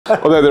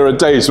Although there are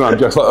days when I'm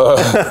just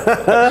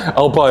like,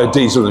 I'll buy a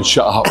diesel and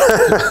shut up.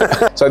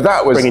 So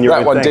that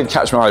one did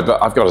catch my eye,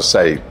 but I've got to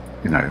say,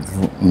 you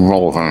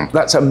know,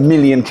 that's 1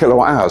 million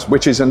kilowatt hours,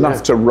 which is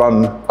enough to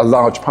run a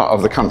large part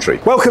of the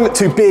country. Welcome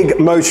to Big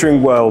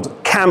Motoring World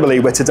Camberley,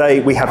 where today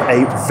we have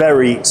a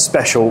very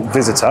special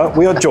visitor.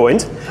 We are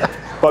joined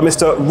by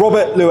Mr.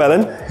 Robert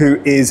Llewellyn,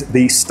 who is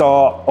the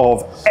star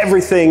of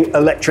Everything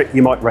Electric.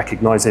 You might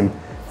recognise him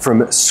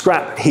from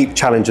Scrapheap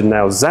Challenge and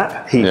now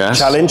Zapheap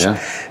Challenge.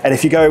 Yeah. And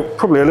if you go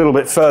probably a little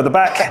bit further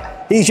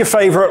back, he's your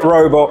favourite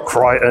robot,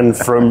 Crichton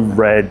from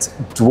Red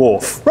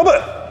Dwarf.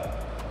 Robert!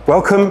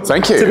 Welcome to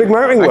Big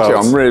Motoring World. Thank you,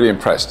 I'm really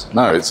impressed.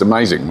 No, it's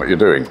amazing what you're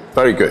doing.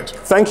 Very good.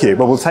 Thank you.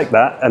 Well, we'll take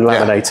that and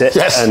laminate it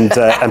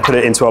and put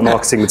it into our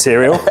marketing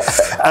material.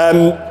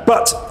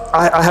 But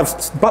I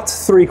have but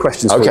 3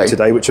 questions for you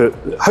today, which are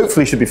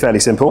hopefully should be fairly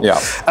simple.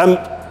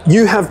 Yeah.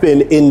 You have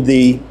been in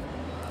the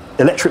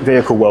electric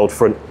vehicle world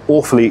for an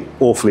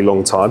awfully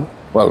long time.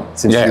 Well,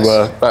 since you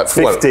were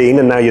 15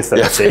 and now you're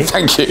 30. Yeah,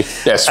 thank you.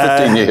 Yes,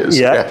 15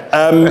 years.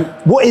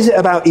 What is it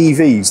about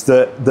EVs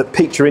that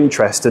piqued your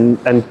interest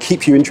and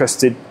keep you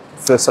interested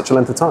for such a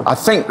length of time? I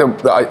think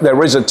that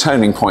there is a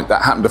turning point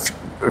that happened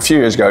a few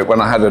years ago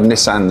when I had a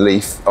Nissan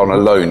Leaf on a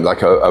loan,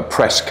 like a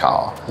press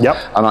car. Yep.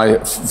 And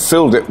I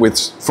filled it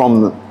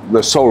from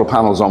the solar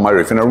panels on my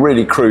roof in a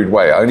really crude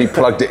way. I only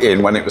plugged it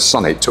in when it was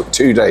sunny. It took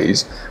 2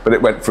 days, but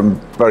it went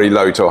from very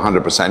low to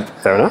 100%.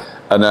 Fair enough.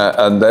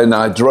 And then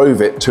I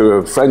drove it to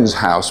a friend's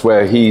house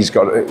where he's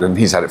got it, and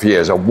he's had it for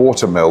years, a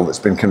water mill that's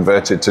been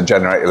converted to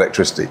generate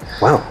electricity.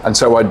 Wow. And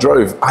so I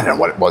drove, I don't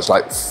know what it was,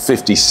 like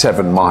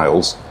 57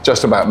 miles,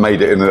 just about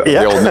made it in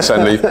the old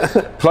Nissan Leaf,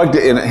 plugged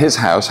it in at his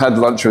house, had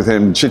lunch with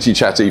him,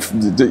 chitty-chatty,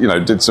 you know,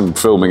 did some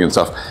filming and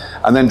stuff,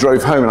 and then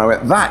drove home and I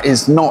went, that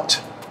is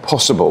not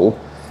possible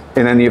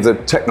in any of the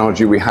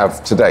technology we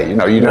have today. You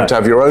know, you'd have to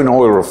have your own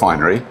oil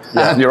refinery,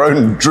 your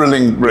own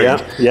drilling rig.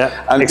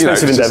 And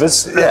expensive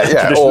endeavours.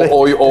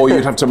 Or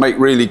you'd have to make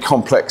really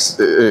complex,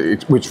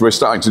 which we're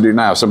starting to do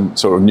now, some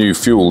sort of new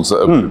fuels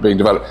that are being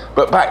developed.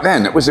 But back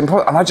then it was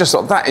important, and I just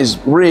thought that is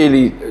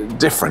really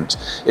different.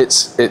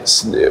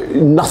 It's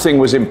nothing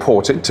was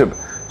imported to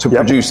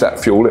produce that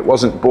fuel. It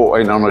wasn't brought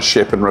in on a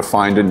ship and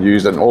refined and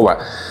used and all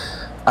that.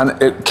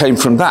 And it came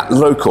from that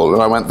local,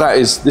 and I went,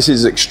 this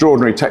is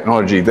extraordinary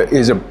technology that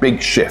is a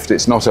big shift.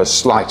 It's not a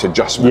slight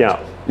adjustment.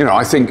 Yeah. You know,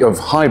 I think of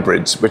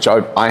hybrids, which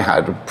I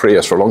had, a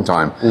Prius for a long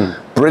time,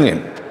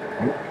 brilliant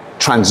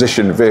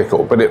transition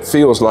vehicle, but it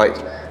feels like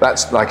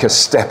that's like a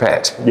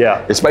stepette.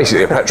 Yeah. It's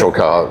basically a petrol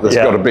car that's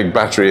got a big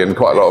battery and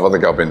quite a lot of other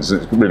gubbins.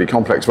 It's really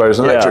complex, whereas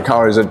an electric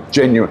car is a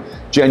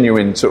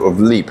genuine sort of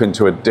leap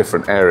into a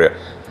different area.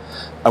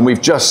 And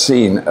we've just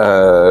seen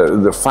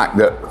the fact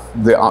that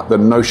the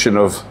notion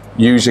of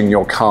using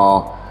your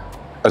car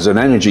as an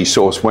energy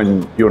source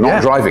when you're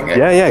not driving it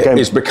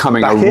is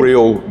becoming a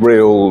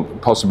real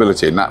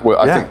possibility, and that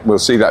I think we'll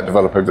see that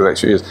develop over the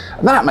next few years.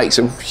 And that makes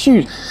a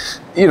huge,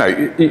 you know,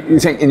 you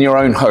think in your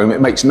own home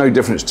it makes no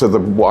difference to the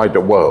wider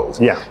world.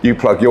 Yeah. You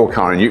plug your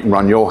car in, you can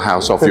run your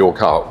house off your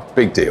car.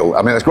 Big deal.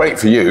 I mean, that's great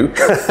for you,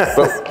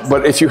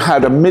 but if you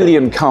had 1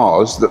 million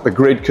cars that the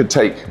grid could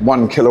take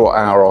 1 kilowatt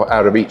hour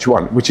out of each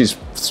one, which is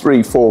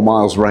 3-4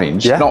 miles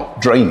range,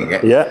 not draining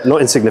it. Yeah, not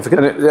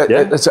insignificant.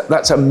 And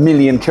that's 1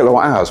 million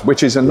kilowatt hours,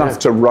 which is enough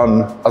to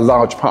run a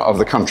large part of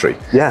the country.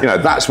 Yeah. You know,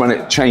 that's when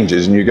it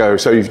changes and you go,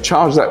 so you've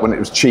charged that when it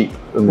was cheap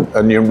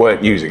and you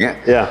weren't using it,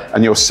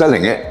 and you're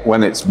selling it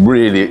when it's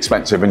really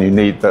expensive and you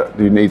need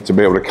to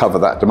be able to cover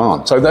that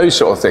demand. So those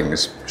sort of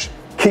things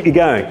keep you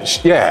going.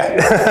 Yeah,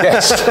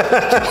 yes.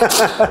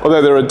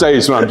 Although there are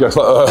days when I'm just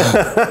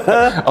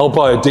like, I'll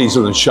buy a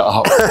diesel and shut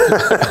up.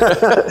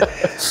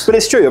 But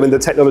it's true, I mean, the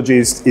technology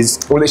is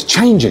well, it's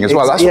changing as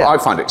well. That's what I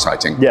find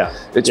exciting. Yeah.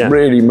 It's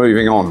really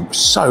moving on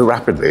so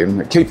rapidly,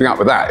 and keeping up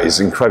with that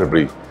is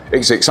incredibly,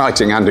 it's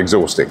exciting and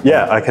exhausting.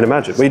 Yeah, I can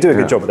imagine. Well, you do a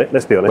good job at it,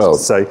 let's be honest. Well,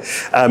 so,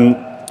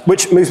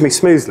 which moves me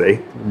smoothly.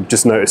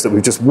 Just noticed that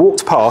we've just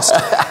walked past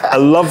a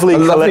lovely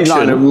collection. Lovely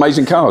line of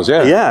amazing cars,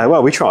 Yeah,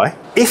 well, we try.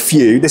 This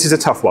is a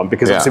tough one,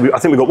 because obviously I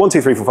think we've got 1,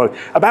 2, 3, 4,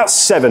 5, about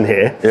 7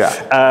 here.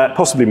 Yeah.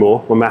 Possibly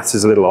more, when maths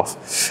is a little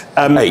off.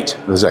 8.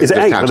 Is it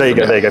 8? Oh, there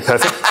you go,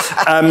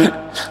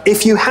 perfect.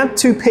 If you had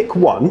to pick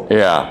one,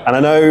 and I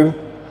know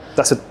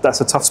that's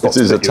a tough spot.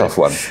 It is a tough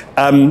one.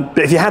 But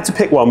if you had to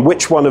pick one,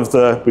 which one of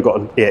we've got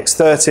an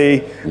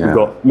EX30, we've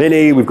got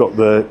Mini, we've got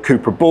the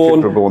Cupra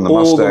Born, the all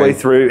Mustang. the way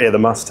through. Yeah, the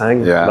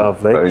Mustang,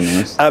 lovely. Very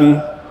nice.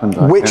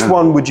 Which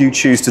one would you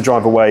choose to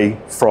drive away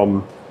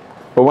from?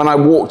 But when I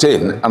walked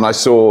in and I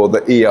saw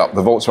the E-Up,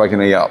 the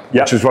Volkswagen E-Up,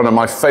 which was one of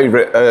my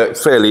favourite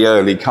fairly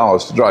early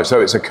cars to drive.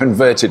 So it's a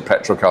converted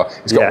petrol car.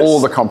 It's got all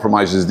the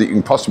compromises that you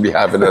can possibly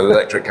have in an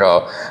electric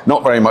car.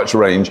 Not very much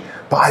range,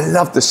 but I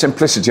loved the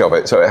simplicity of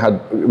it. So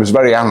it was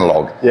very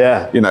analogue.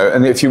 Yeah. You know,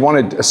 and if you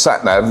wanted a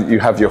sat nav, you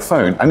have your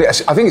phone, and I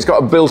think it's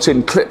got a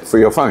built-in clip for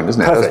your phone,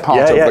 doesn't it? Perfect. As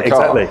part of the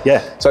car. Exactly.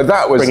 Yeah. So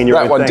that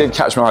one did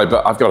catch my eye,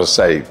 but I've got to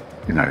say,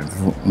 you know,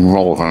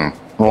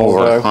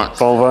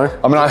 Volvo.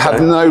 I mean, I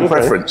have no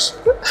preference.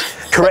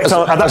 Correct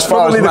answer. That's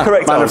probably the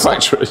correct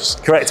manufacturers.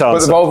 answer. Correct answer.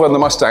 But the Volvo and the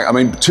Mustang, I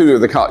mean, two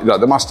of the cars, like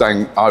the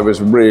Mustang, I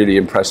was really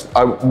impressed.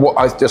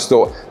 I just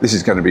thought, this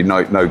is going to be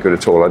no good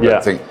at all. I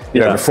don't think,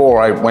 you know,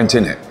 before I went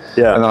in it.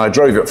 Yeah. And then I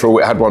drove it for a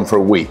week, had one for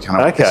a week, and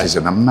I went, this is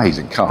an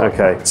amazing car.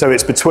 Okay, so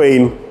it's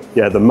between,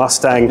 the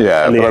Mustang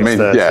and the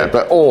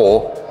EX30.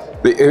 Or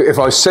if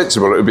I was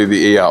sensible, it would be the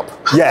E-Up.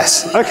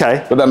 Yes,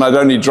 okay. But then I'd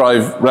only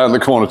drive round the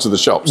corner to the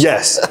shops.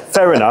 Yes,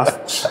 fair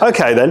enough.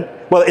 Okay then.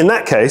 Well, in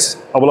that case,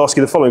 I will ask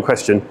you the following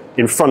question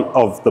in front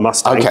of the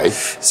Mustang. Okay.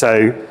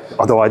 So,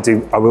 although I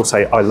will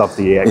say I love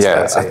the EX30.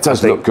 Yeah, it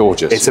does look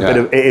gorgeous. It's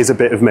it is a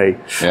bit of me.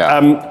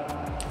 Yeah.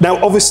 Now,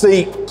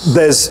 obviously,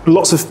 there's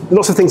lots of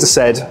things are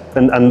said,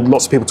 and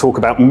lots of people talk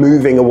about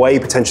moving away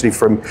potentially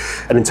from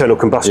an internal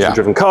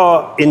combustion-driven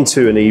car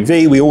into an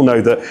EV. We all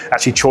know that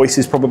actually choice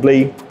is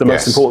probably the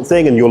most important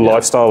thing, and your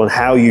lifestyle and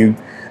how you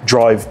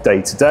drive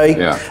day to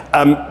day.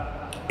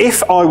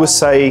 If I was,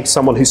 say,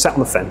 someone who sat on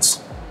the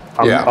fence,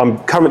 I'm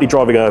currently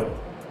driving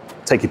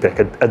take your pick,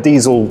 a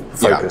diesel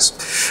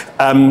Focus,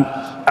 and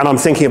I'm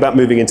thinking about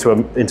moving into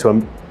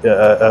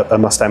a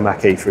Mustang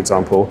Mach-E, for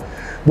example.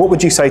 What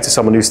would you say to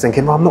someone who's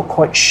thinking, well, I'm not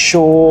quite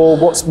sure,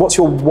 what's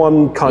your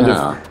one kind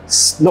of,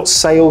 not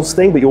sales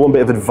thing, but your one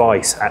bit of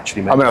advice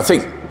actually? Maybe? I mean, I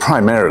think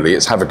primarily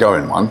it's have a go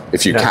in one,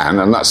 if you can,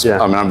 and that's,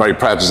 I mean, I'm very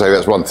proud to say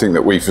that's one thing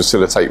that we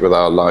facilitate with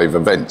our live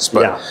events,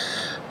 but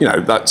you know,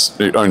 that's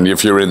only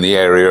if you're in the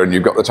area and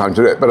you've got the time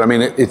to do it. But I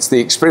mean, it's the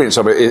experience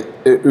of it.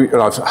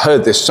 And I've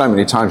heard this so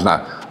many times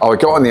now. I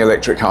got on the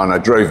electric car and I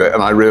drove it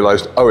and I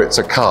realised, oh, it's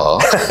a car.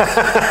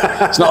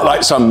 It's not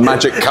like some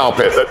magic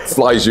carpet that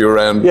flies you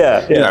around.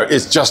 You know,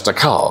 it's just a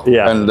car.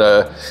 And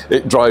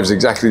it drives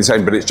exactly the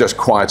same, but it's just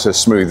quieter,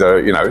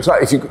 smoother. You know, it's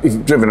like if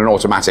you've driven an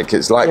automatic,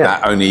 it's like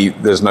that, only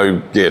there's no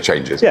gear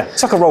changes. Yeah,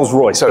 it's like a Rolls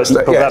Royce. So it's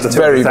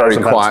very, very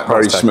quiet,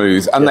 very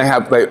smooth. And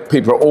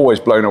people are always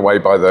blown away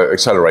by the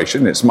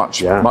acceleration. It's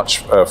much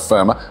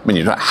firmer. I mean,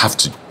 you don't have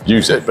to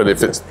use it, but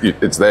if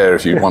it's there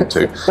if you want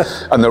to.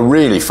 And the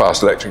really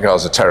fast electric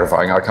cars are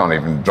terrifying. I can't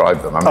even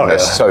drive them. I mean,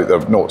 so the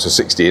 0 to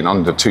 60 in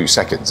under 2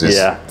 seconds is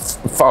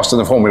faster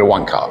than a Formula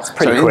 1 car. It's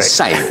pretty quick.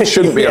 Insane. It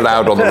shouldn't be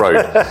allowed on the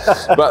road.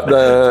 But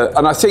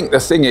and I think the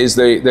thing is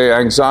the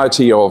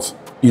anxiety of,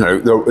 you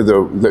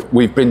know,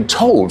 we've been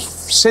told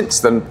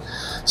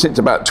since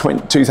about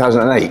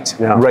 2008,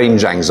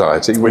 range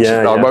anxiety, which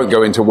I won't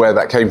go into where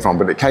that came from,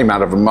 but it came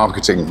out of a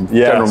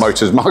General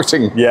Motors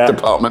marketing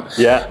department.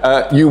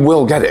 You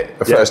will get it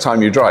the first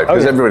time you drive,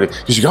 because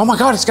because you go, oh my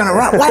God, it's going to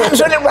run. What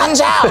happens when it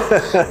runs out?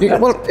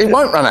 Well, it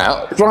won't run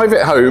out. Drive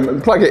it home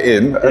and plug it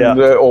in,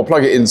 or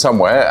plug it in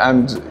somewhere,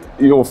 and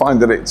you'll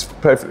find that it's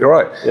perfectly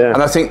right.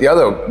 And I think the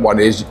other one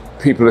is,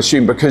 people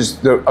assume because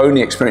the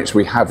only experience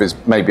we have is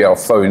maybe our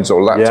phones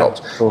or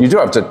laptops. You do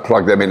have to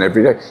plug them in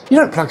every day. You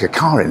don't plug a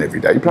car in every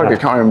day. You plug a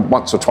car in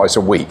once or twice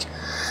a week,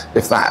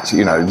 if that,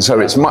 you know. And so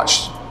it's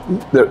much,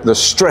 the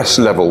stress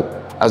level,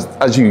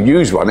 as you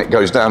use one, it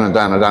goes down and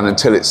down and down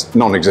until it's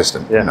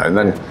non-existent. You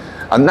know,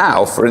 and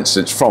now, for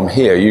instance, from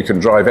here, you can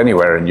drive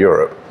anywhere in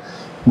Europe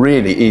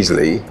really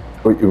easily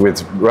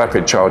with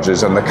rapid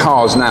chargers, and the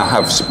cars now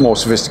have more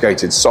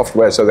sophisticated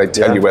software, so they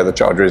tell you where the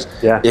charger is,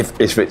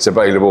 if it's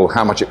available,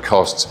 how much it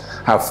costs,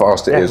 how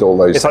fast it is, all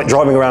those It's things. like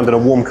driving around in a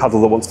warm cuddle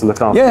that wants to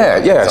look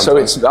after. So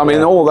it's, I mean,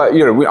 all that,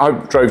 you know, I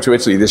drove to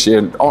Italy this year,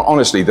 and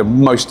honestly, the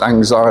most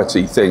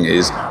anxiety thing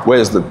is,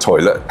 where's the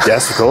toilet?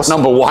 Yes, of course.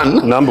 Number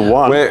one.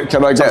 Where,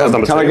 can I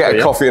get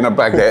a coffee and a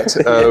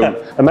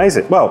baguette?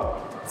 Amazing. Well,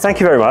 thank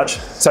you very much.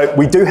 So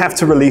we do have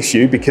to release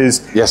you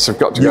because I've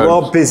got to go. You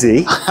are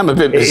busy. I'm a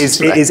bit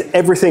busy. It is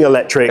Everything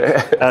Electric,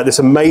 this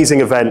amazing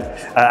event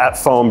at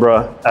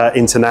Farnborough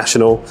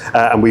International,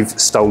 and we've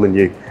stolen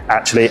you,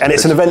 actually. And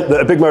it's an event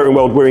that at Big Motoring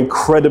World we're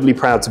incredibly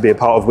proud to be a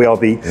part of. We are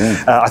the,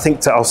 I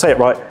think, I'll say it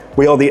right,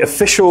 we are the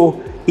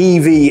official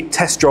EV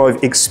test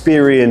drive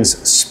experience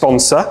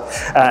sponsor,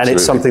 and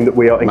it's something that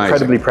we are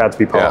incredibly proud to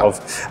be part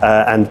of,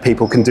 and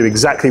people can do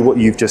exactly what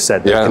you've just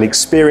said. They can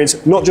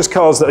experience not just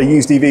cars that are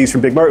used EVs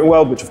from Big Motoring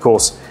World, which of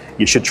course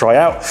you should try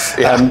out,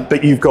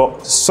 but you've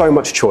got so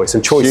much choice,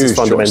 and choice is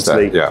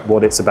fundamentally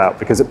what it's about,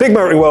 because at Big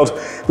Motoring World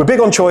we're big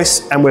on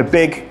choice and we're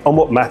big on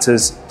what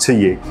matters to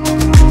you.